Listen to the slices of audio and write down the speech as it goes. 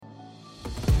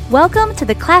Welcome to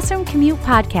the Classroom Commute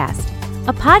Podcast,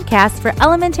 a podcast for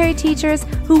elementary teachers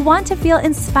who want to feel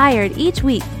inspired each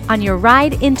week on your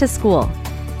ride into school.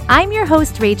 I'm your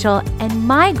host, Rachel, and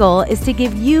my goal is to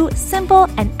give you simple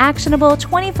and actionable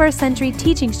 21st century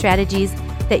teaching strategies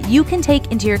that you can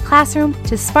take into your classroom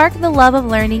to spark the love of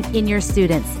learning in your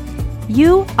students.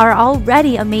 You are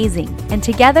already amazing, and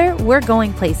together we're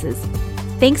going places.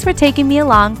 Thanks for taking me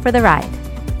along for the ride.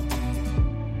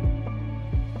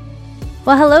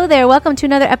 Well, hello there. Welcome to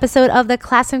another episode of the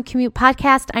Classroom Commute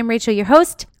Podcast. I'm Rachel, your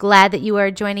host. Glad that you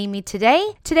are joining me today.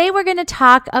 Today, we're going to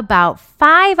talk about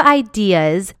 5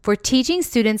 ideas for teaching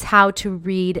students how to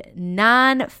read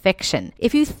nonfiction.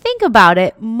 If you think about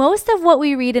it, most of what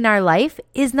we read in our life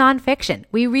is nonfiction.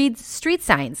 We read street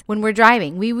signs when we're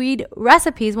driving. We read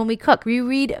recipes when we cook. We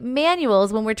read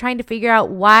manuals when we're trying to figure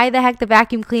out why the heck the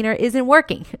vacuum cleaner isn't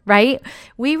working, right?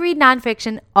 We read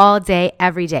nonfiction all day,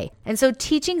 every day. And so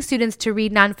teaching students to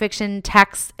read nonfiction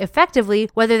texts effectively,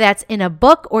 whether that's in a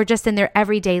book or just in their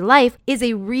everyday life, is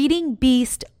a reading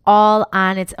beast all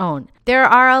on its own. There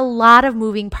are a lot of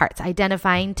moving parts,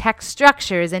 identifying text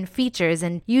structures and features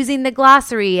and using the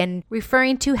glossary and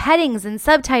referring to headings and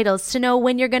subtitles to know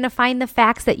when you're going to find the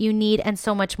facts that you need and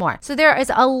so much more. So there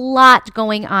is a lot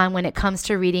going on when it comes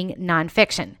to reading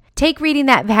nonfiction. Take reading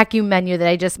that vacuum menu that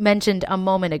I just mentioned a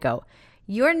moment ago.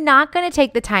 You're not going to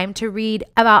take the time to read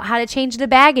about how to change the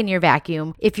bag in your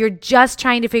vacuum if you're just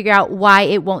trying to figure out why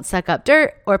it won't suck up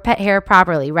dirt or pet hair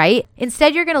properly, right?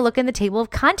 Instead, you're going to look in the table of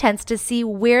contents to see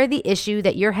where the issue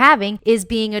that you're having is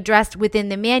being addressed within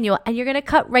the manual, and you're going to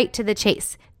cut right to the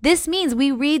chase. This means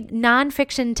we read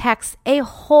nonfiction texts a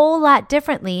whole lot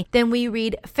differently than we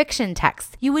read fiction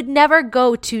texts. You would never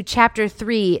go to chapter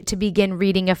 3 to begin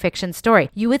reading a fiction story.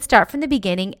 You would start from the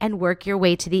beginning and work your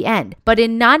way to the end. But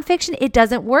in nonfiction, it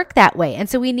doesn't work that way. And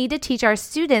so we need to teach our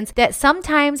students that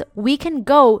sometimes we can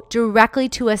go directly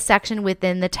to a section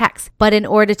within the text. But in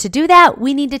order to do that,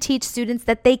 we need to teach students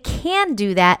that they can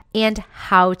do that and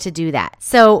how to do that.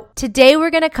 So today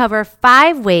we're going to cover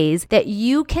 5 ways that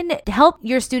you can help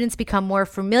your students become more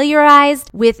familiarized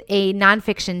with a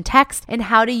nonfiction text and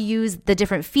how to use the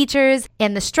different features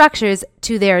and the structures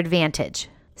to their advantage.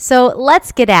 So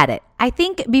let's get at it. I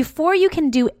think before you can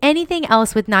do anything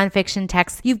else with nonfiction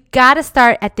text, you've got to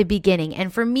start at the beginning.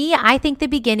 And for me, I think the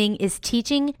beginning is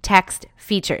teaching text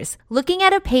features. Looking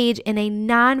at a page in a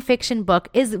nonfiction book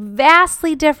is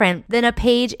vastly different than a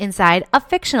page inside a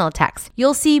fictional text.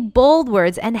 You'll see bold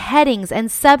words and headings and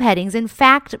subheadings and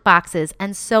fact boxes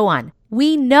and so on.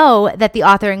 We know that the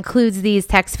author includes these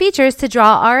text features to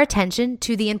draw our attention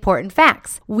to the important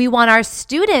facts. We want our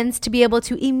students to be able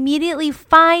to immediately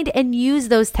find and use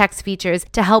those text features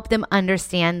to help them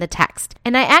understand the text.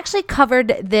 And I actually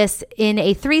covered this in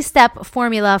a 3-step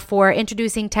formula for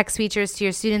introducing text features to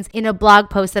your students in a blog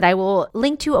post that I will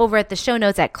link to over at the show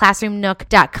notes at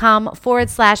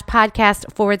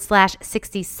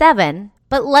classroomnook.com/podcast/67.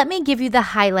 But let me give you the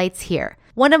highlights here.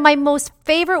 One of my most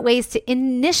favorite ways to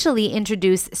initially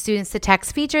introduce students to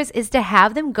text features is to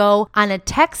have them go on a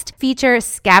text feature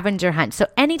scavenger hunt. So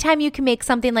anytime you can make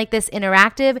something like this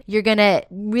interactive, you're going to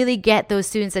really get those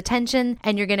students' attention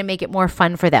and you're going to make it more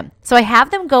fun for them. So I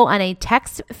have them go on a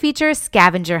text feature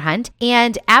scavenger hunt.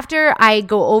 And after I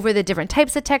go over the different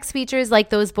types of text features like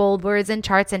those bold words and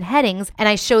charts and headings, and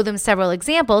I show them several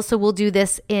examples, so we'll do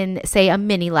this in, say, a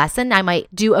mini lesson. I might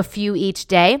do a few each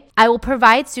day. I will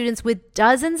provide students with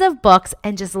dozens of books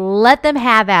and just let them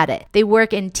have at it. They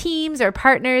work in teams or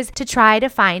partners to try to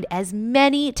find as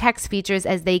many text features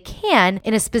as they can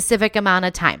in a specific amount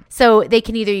of time. So they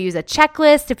can either use a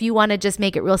checklist if you want to just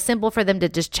make it real simple for them to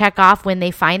just check off when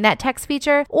they find that text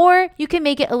feature, or you can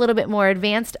make it a little bit more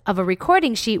advanced of a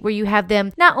recording sheet where you have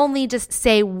them not only just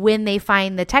say when they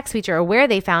find the text feature or where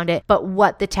they found it, but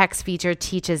what the text feature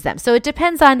teaches them. So it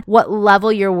depends on what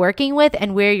level you're working with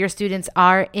and where your students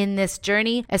are in this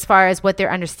journey as far as what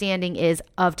their understanding is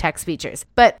of text features.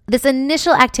 But this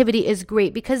initial activity is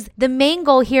great because the main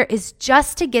goal here is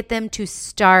just to get them to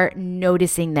start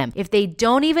noticing them. If they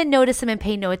don't even notice them and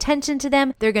pay no attention to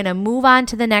them, they're going to move on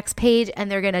to the next page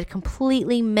and they're going to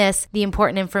completely miss the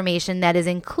important information that is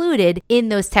included in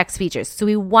those text features. So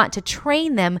we want to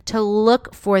train them to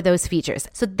look for those features.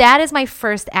 So that is my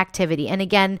first activity. And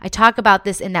again, I talk about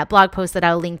this in that blog post that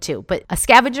I'll link to, but a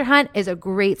scavenger hunt is a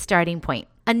great starting point.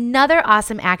 Another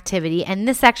awesome activity, and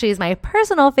this actually is my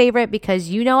personal favorite because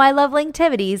you know I love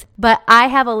Linktivities, but I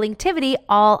have a Linktivity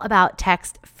all about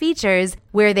text features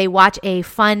where they watch a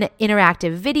fun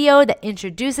interactive video that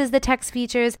introduces the text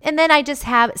features. And then I just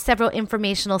have several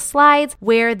informational slides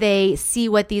where they see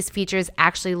what these features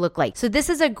actually look like. So this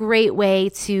is a great way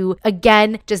to,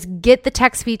 again, just get the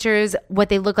text features, what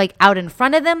they look like out in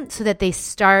front of them so that they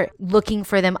start looking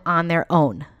for them on their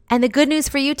own. And the good news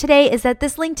for you today is that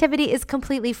this Linktivity is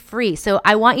completely free. So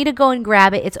I want you to go and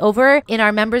grab it. It's over in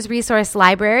our members resource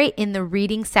library in the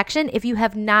reading section. If you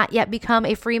have not yet become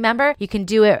a free member, you can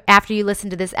do it after you listen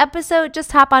to this episode.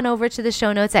 Just hop on over to the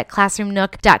show notes at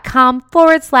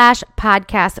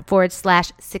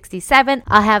classroomnook.com/podcast/67.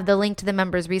 I'll have the link to the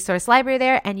members resource library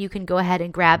there, and you can go ahead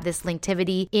and grab this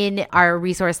Linktivity in our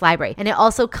resource library. And it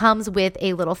also comes with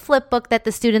a little flip book that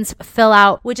the students fill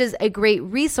out, which is a great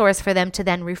resource for them to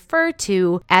then refer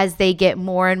to as they get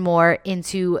more and more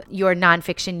into your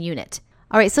nonfiction unit.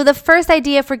 All right, so the first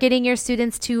idea for getting your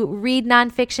students to read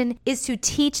nonfiction is to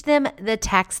teach them the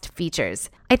text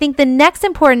features. I think the next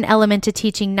important element to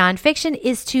teaching nonfiction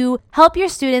is to help your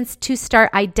students to start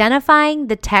identifying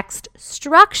the text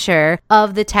structure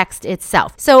of the text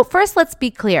itself. So first, let's be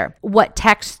clear what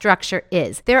text structure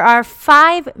is. There are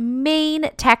 5 main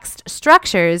text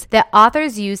structures that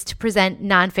authors use to present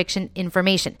nonfiction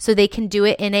information. So they can do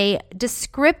it in a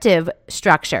descriptive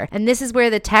structure. And this is where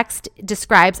the text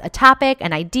describes a topic,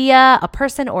 an idea, a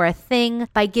person, or a thing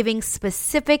by giving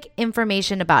specific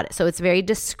information about it. So it's very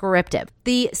descriptive.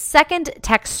 The second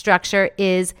text structure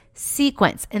is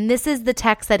sequence, and this is the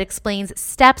text that explains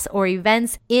steps or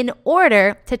events in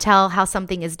order to tell how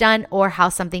something is done or how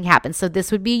something happens. So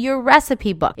this would be your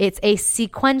recipe book. It's a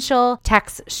sequential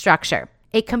text structure.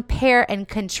 A compare and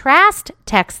contrast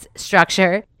text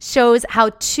structure shows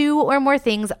how 2 or more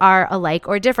things are alike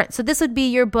or different. So this would be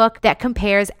your book that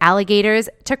compares alligators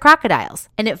to crocodiles.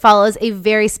 And it follows a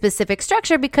very specific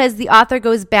structure because the author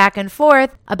goes back and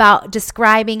forth about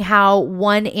describing how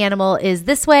one animal is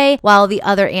this way while the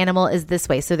other animal is this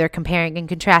way. So they're comparing and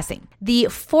contrasting. The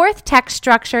fourth text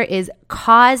structure is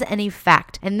cause and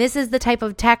effect. And this is the type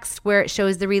of text where it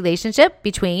shows the relationship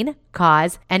between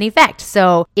cause and effect.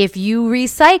 So if you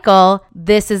recycle,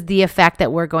 this is the effect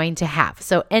that we're going to have.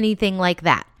 So anything like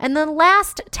that. And the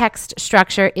last text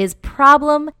structure is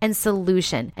problem and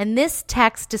solution. And this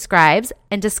text describes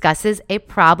and discusses a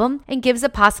problem and gives a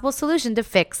possible solution to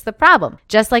fix the problem,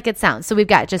 just like it sounds. So we've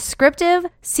got descriptive,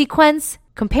 sequence,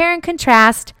 compare and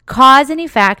contrast, cause and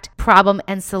effect, problem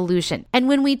and solution. And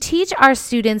when we teach our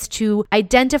students to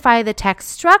identify the text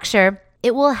structure,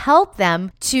 it will help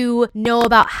them to know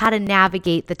about how to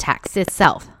navigate the text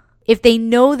itself. If they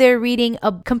know they're reading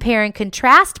a compare and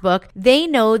contrast book, they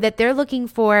know that they're looking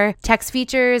for text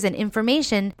features and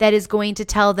information that is going to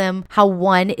tell them how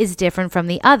one is different from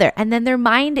the other. And then their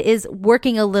mind is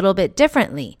working a little bit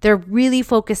differently. They're really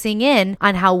focusing in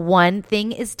on how one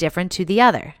thing is different to the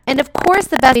other. And of course,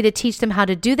 the best way to teach them how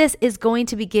to do this is going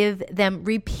to be give them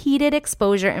repeated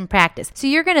exposure and practice. So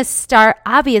you're going to start,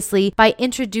 obviously, by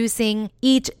introducing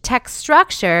each text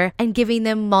structure and giving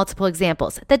them multiple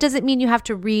examples. That doesn't mean you have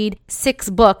to read 6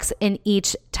 books in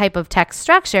each type of text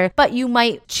structure, but you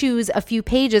might choose a few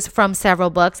pages from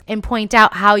several books and point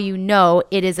out how you know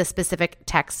it is a specific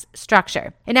text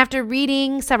structure. And after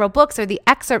reading several books or the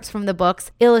excerpts from the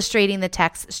books illustrating the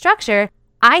text structure,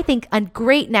 I think a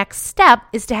great next step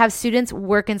is to have students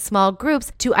work in small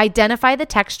groups to identify the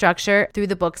text structure through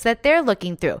the books that they're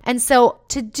looking through. And so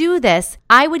to do this,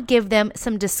 I would give them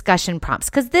some discussion prompts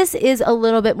because this is a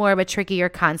little bit more of a trickier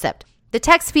concept. The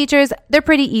text features, they're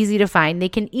pretty easy to find. They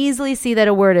can easily see that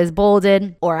a word is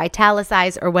bolded or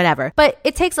italicized or whatever. But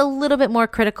it takes a little bit more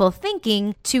critical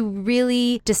thinking to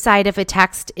really decide if a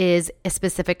text is a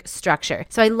specific structure.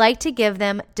 So I like to give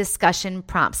them discussion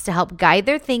prompts to help guide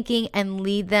their thinking and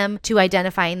lead them to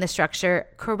identifying the structure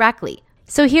correctly.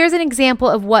 So here's an example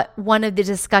of what one of the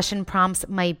discussion prompts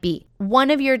might be.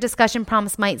 One of your discussion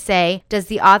prompts might say, does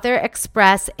the author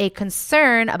express a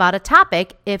concern about a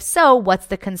topic? If so, what's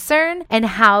the concern? And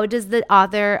how does the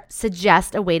author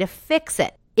suggest a way to fix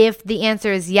it? If the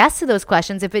answer is yes to those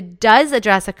questions, if it does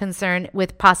address a concern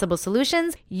with possible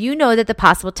solutions, you know that the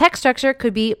possible text structure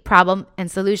could be problem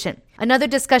and solution. Another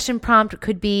discussion prompt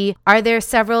could be, are there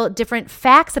several different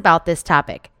facts about this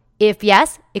topic? If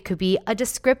yes, it could be a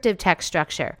descriptive text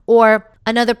structure. Or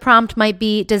Another prompt might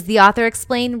be, does the author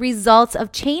explain results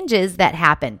of changes that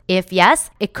happen? If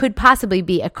yes, it could possibly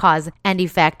be a cause and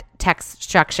effect text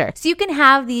structure. So you can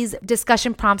have these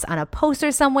discussion prompts on a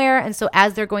poster somewhere. And so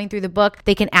as they're going through the book,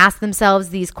 they can ask themselves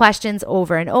these questions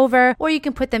over and over, or you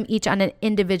can put them each on an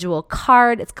individual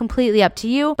card. It's completely up to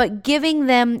you. But giving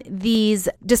them these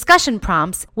discussion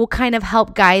prompts will kind of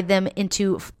help guide them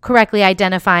into correctly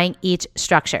identifying each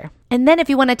structure. And then if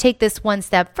you want to take this one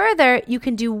step further, you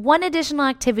can do one additional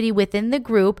activity within the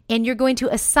group, and you're going to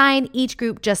assign each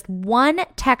group just one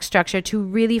text structure to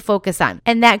really focus on.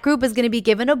 And that group is going to be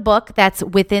given a book that's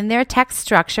within their text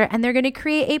structure, and they're going to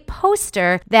create a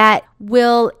poster that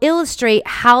will illustrate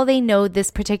how they know this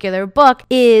particular book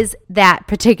is that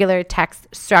particular text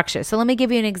structure. So let me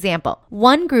give you an example.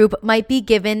 One group might be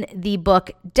given the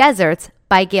book Deserts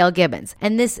by Gail Gibbons.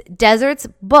 And this Deserts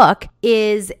book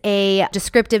is a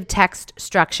descriptive text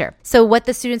structure. So what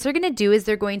the students are going to do is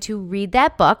they're going to read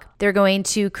that book. They're going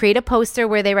to create a poster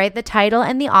where they write the title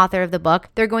and the author of the book.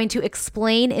 They're going to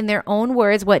explain in their own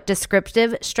words what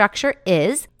descriptive structure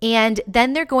is. And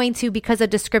then they're going to, because a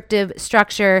descriptive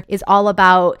structure is all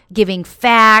about giving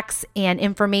facts and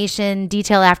information,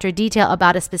 detail after detail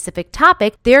about a specific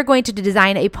topic, they're going to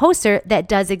design a poster that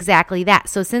does exactly that.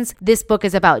 So since this book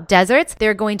is about deserts,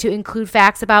 they're going to include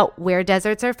facts about where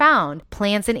deserts are found,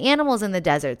 plants and animals in the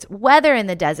deserts, weather in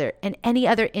the desert, and any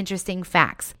other interesting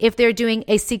facts. If they're doing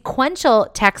a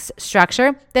sequential text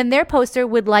structure, then their poster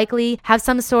would likely have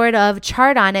some sort of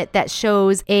chart on it that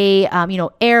shows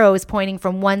arrows pointing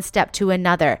from one step to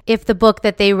another. If the book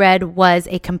that they read was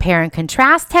a compare and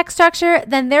contrast text structure,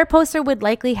 then their poster would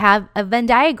likely have a Venn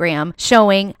diagram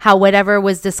showing how whatever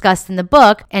was discussed in the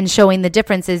book and showing the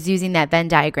differences using that Venn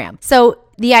diagram. So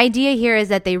the idea here is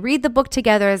that they read the book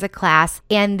together as a class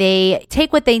and they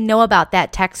take what they know about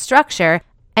that text structure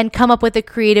and come up with a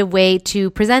creative way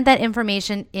to present that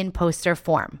information in poster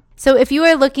form. So if you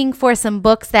are looking for some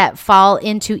books that fall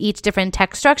into each different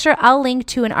text structure, I'll link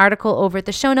to an article over at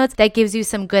the show notes that gives you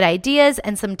some good ideas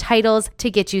and some titles to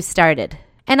get you started.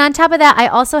 And on top of that, I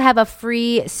also have a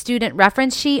free student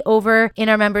reference sheet over in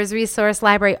our members resource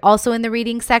library, also in the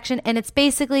reading section. And it's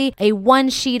basically a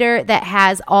one-sheeter that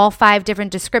has all 5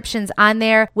 different descriptions on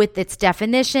there with its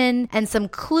definition and some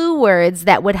clue words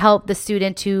that would help the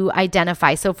student to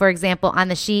identify. So for example, on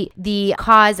the sheet, the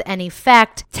cause and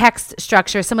effect text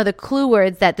structure, some of the clue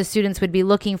words that the students would be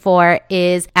looking for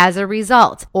is as a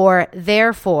result, or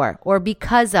therefore, or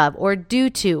because of, or due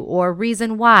to, or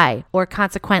reason why, or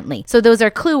consequently. So those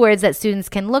are clue words that students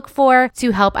can look for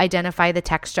to help identify the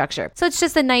text structure. So it's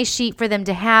just a nice sheet for them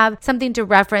to have, something to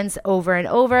reference over and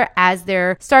over as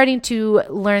they're starting to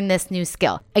learn this new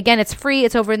skill. Again, it's free.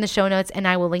 It's over in the show notes, and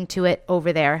I will link to it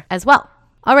over there as well.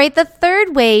 All right, the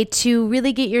third way to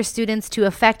really get your students to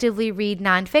effectively read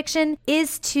nonfiction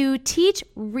is to teach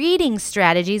reading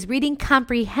strategies, reading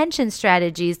comprehension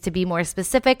strategies to be more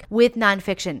specific with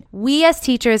nonfiction. We as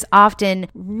teachers often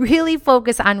really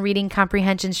focus on reading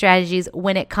comprehension strategies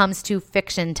when it comes to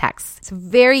fiction texts. It's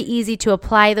very easy to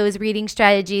apply those reading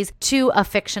strategies to a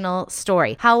fictional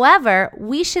story. However,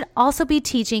 we should also be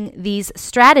teaching these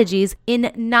strategies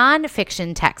in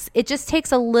nonfiction texts. It just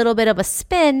takes a little bit of a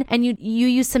spin, and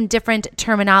you use some different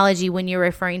terminology when you're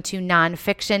referring to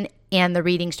nonfiction and the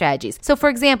reading strategies. So for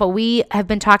example, we have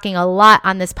been talking a lot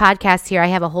on this podcast here. I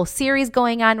have a whole series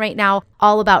going on right now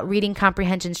all about reading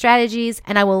comprehension strategies,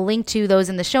 and I will link to those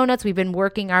in the show notes. We've been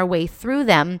working our way through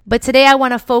them. But today I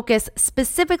want to focus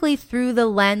specifically through the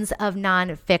lens of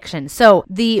nonfiction. So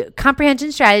the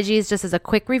comprehension strategies, just as a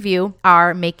quick review,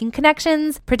 are making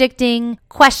connections, predicting,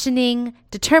 questioning,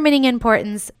 determining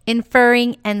importance,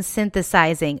 inferring, and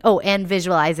synthesizing. Oh, and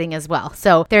visualizing as well.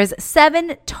 So there's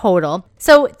 7 total.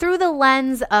 So through the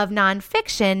lens of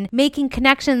nonfiction, making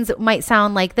connections might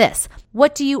sound like this.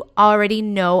 What do you already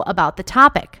know about the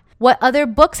topic? What other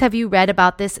books have you read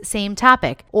about this same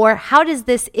topic? Or how does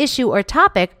this issue or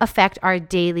topic affect our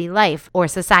daily life or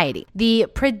society? The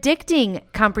predicting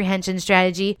comprehension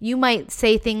strategy, you might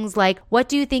say things like, what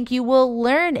do you think you will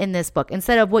learn in this book?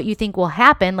 Instead of what you think will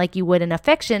happen like you would in a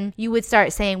fiction, you would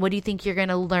start saying, what do you think you're going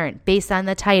to learn based on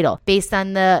the title, based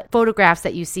on the photographs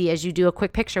that you see as you do a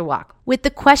quick picture walk? With the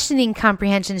questioning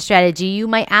comprehension strategy, you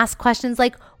might ask questions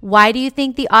like, why do you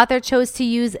think the author chose to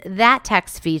use that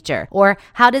text feature? Or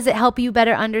how does it help you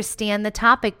better understand the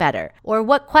topic better? Or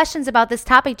what questions about this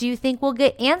topic do you think will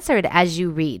get answered as you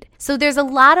read? So there's a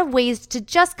lot of ways to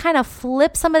just kind of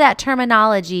flip some of that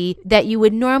terminology that you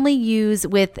would normally use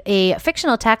with a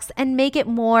fictional text and make it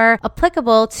more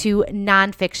applicable to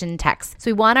nonfiction text.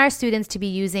 So we want our students to be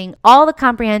using all the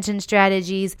comprehension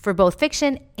strategies for both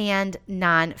fiction and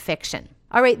nonfiction.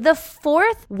 All right, the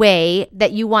fourth way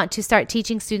that you want to start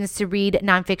teaching students to read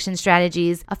nonfiction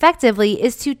strategies effectively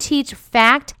is to teach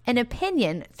fact and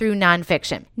opinion through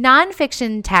nonfiction.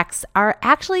 Nonfiction texts are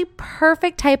actually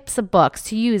perfect types of books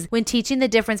to use when teaching the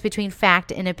difference between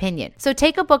fact and opinion. So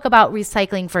take a book about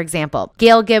recycling, for example.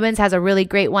 Gail Gibbons has a really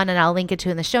great one, and I'll link it to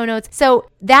in the show notes. So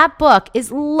that book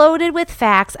is loaded with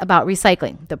facts about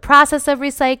recycling, the process of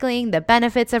recycling, the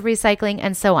benefits of recycling,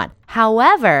 and so on.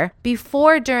 However,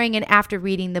 before, during, and after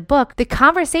reading the book, the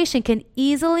conversation can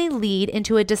easily lead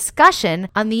into a discussion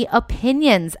on the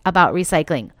opinions about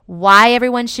recycling, why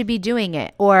everyone should be doing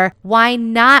it, or why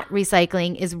not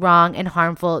recycling is wrong and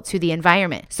harmful to the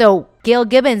environment. So Gail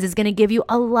Gibbons is going to give you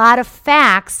a lot of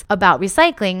facts about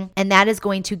recycling, and that is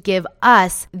going to give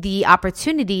us the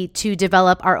opportunity to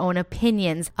develop our own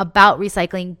opinions about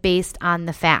recycling based on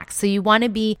the facts. So you want to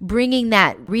be bringing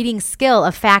that reading skill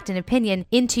of fact and opinion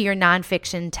into your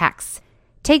nonfiction texts.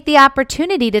 Take the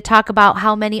opportunity to talk about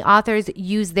how many authors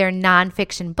use their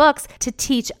nonfiction books to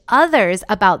teach others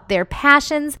about their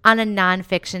passions on a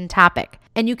nonfiction topic.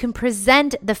 And you can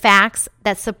present the facts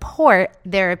that support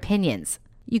their opinions.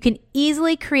 You can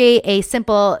easily create a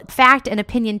simple fact and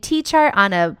opinion T-chart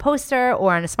on a poster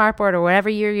or on a smartboard or whatever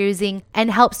you're using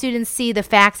and help students see the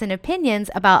facts and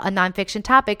opinions about a nonfiction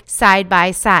topic side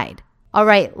by side. All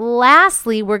right,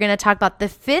 lastly, we're going to talk about the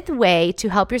fifth way to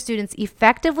help your students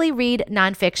effectively read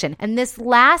nonfiction. And this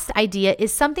last idea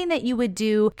is something that you would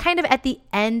do kind of at the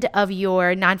end of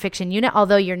your nonfiction unit,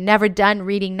 although you're never done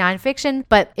reading nonfiction,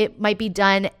 but it might be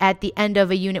done at the end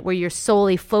of a unit where you're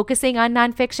solely focusing on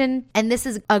nonfiction. And this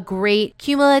is a great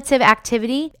cumulative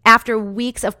activity. After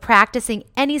weeks of practicing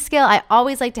any skill, I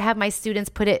always like to have my students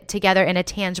put it together in a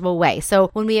tangible way.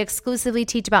 So when we exclusively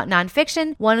teach about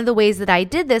nonfiction, one of the ways that I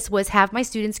did this was have my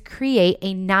students create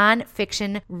a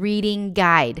nonfiction reading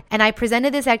guide. And I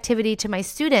presented this activity to my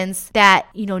students that,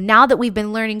 now that we've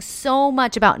been learning so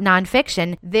much about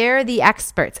nonfiction, they're the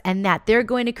experts and that they're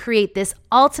going to create this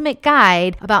ultimate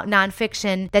guide about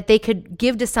nonfiction that they could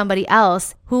give to somebody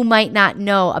else who might not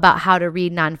know about how to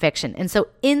read nonfiction. And so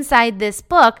inside this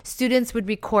book, students would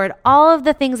record all of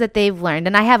the things that they've learned.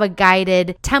 And I have a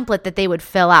guided template that they would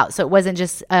fill out. So it wasn't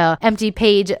just an empty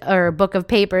page or a book of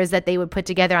papers that they would put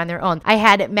together on their own. I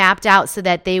had it mapped out so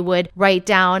that they would write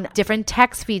down different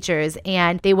text features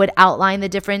and they would outline the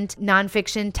different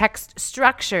nonfiction text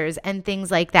structures and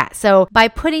things like that. So by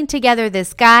putting together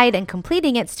this guide and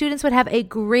completing it, students would have a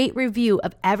great review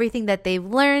of everything that they've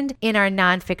learned in our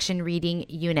nonfiction reading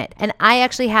unit. And I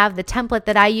actually have the template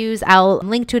that I use. I'll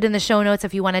link to it in the show notes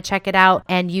if you want to check it out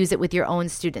and use it with your own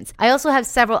students. I also have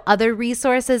several other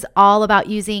resources all about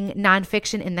using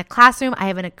nonfiction in the classroom. I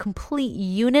have a complete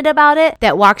unit about it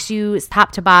that walks you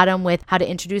top to bottom with how to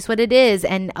introduce what it is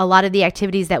and a lot of the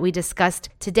activities that we discussed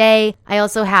today. I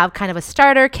also have kind of a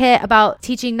starter kit about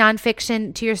teaching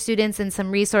nonfiction to your students and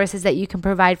some resources that you can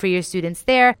provide for your students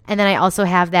there. And then I also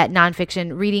have that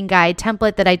nonfiction reading guide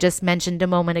template that I just mentioned a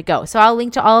moment ago. So I'll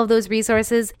link to all of those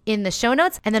resources in the show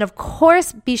notes. And then of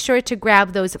course, be sure to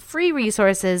grab those free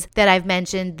resources that I've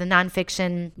mentioned, the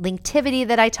nonfiction linktivity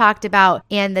that I talked about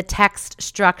and the text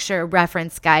structure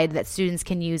reference guide that students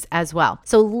can use as well.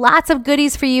 So lots of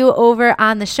goodies for you over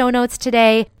on the show notes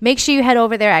today. Make sure you head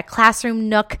over there at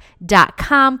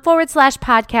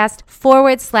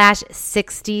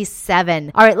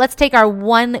classroomnook.com/podcast/67. All right, let's take our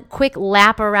one quick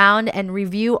lap around and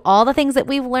review all the things that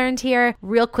we've learned here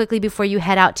real quickly before you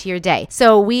head out to your day.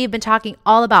 So we've been talking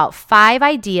all about 5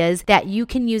 ideas that you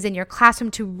can use in your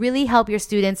classroom to really help your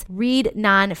students read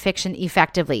nonfiction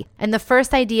effectively. And the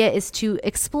first idea is to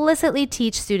explicitly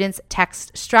teach students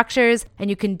text structures, and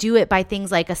you can do it by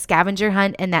things like a scavenger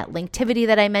hunt and that linktivity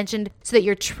that I mentioned, so that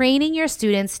you're training your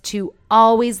students to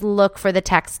always look for the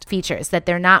text features, that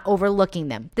they're not overlooking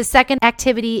them. The second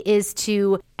activity is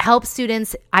to help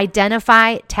students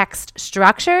identify text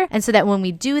structure. And so that when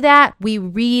we do that, we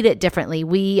read it differently.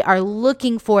 We are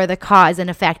looking for the cause and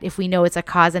effect if we know it's a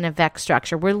cause and effect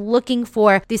structure. We're looking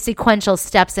for the sequential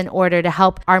steps in order to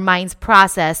help our minds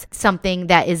process something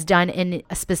that is done in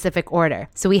a specific order.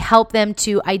 So we help them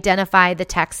to identify the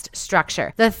text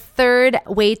structure. The third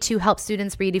way to help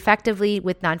students read effectively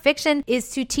with nonfiction is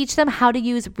to teach them how to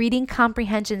use reading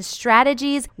comprehension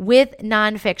strategies with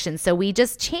nonfiction. So we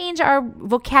just change our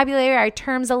vocabulary vocabulary, our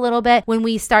terms a little bit when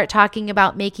we start talking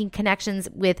about making connections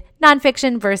with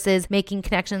nonfiction versus making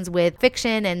connections with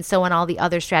fiction, and so on, all the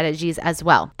other strategies as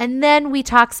well. And then we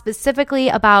talk specifically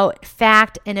about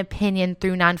fact and opinion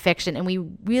through nonfiction, and we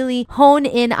really hone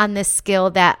in on this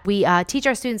skill that we teach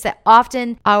our students, that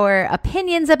often our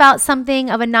opinions about something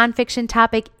of a nonfiction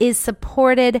topic is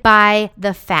supported by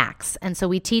the facts. And so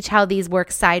we teach how these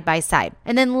work side by side.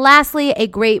 And then lastly, a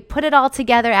great put it all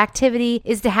together activity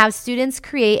is to have students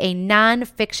create a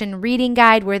nonfiction reading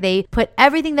guide where they put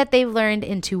everything that they've learned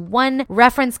into one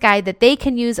reference guide that they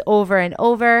can use over and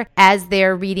over as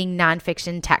they're reading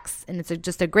nonfiction texts. And it's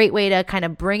just a great way to kind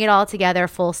of bring it all together,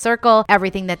 full circle,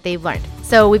 everything that they've learned.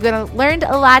 So we've learned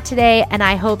a lot today, and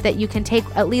I hope that you can take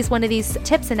at least one of these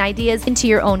tips and ideas into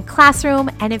your own classroom.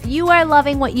 And if you are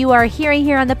loving what you are hearing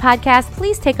here on the podcast,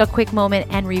 please take a quick moment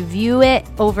and review it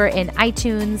over in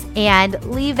iTunes and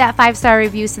leave that 5-star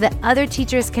review so that other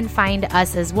teachers can find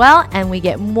us as well, and we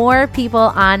get more people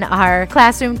on our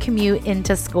classroom commute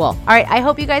into school. All right, I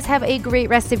hope you guys have a great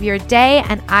rest of your day,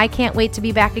 and I can't wait to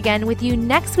be back again with you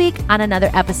next week on another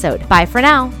episode. Bye for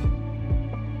now.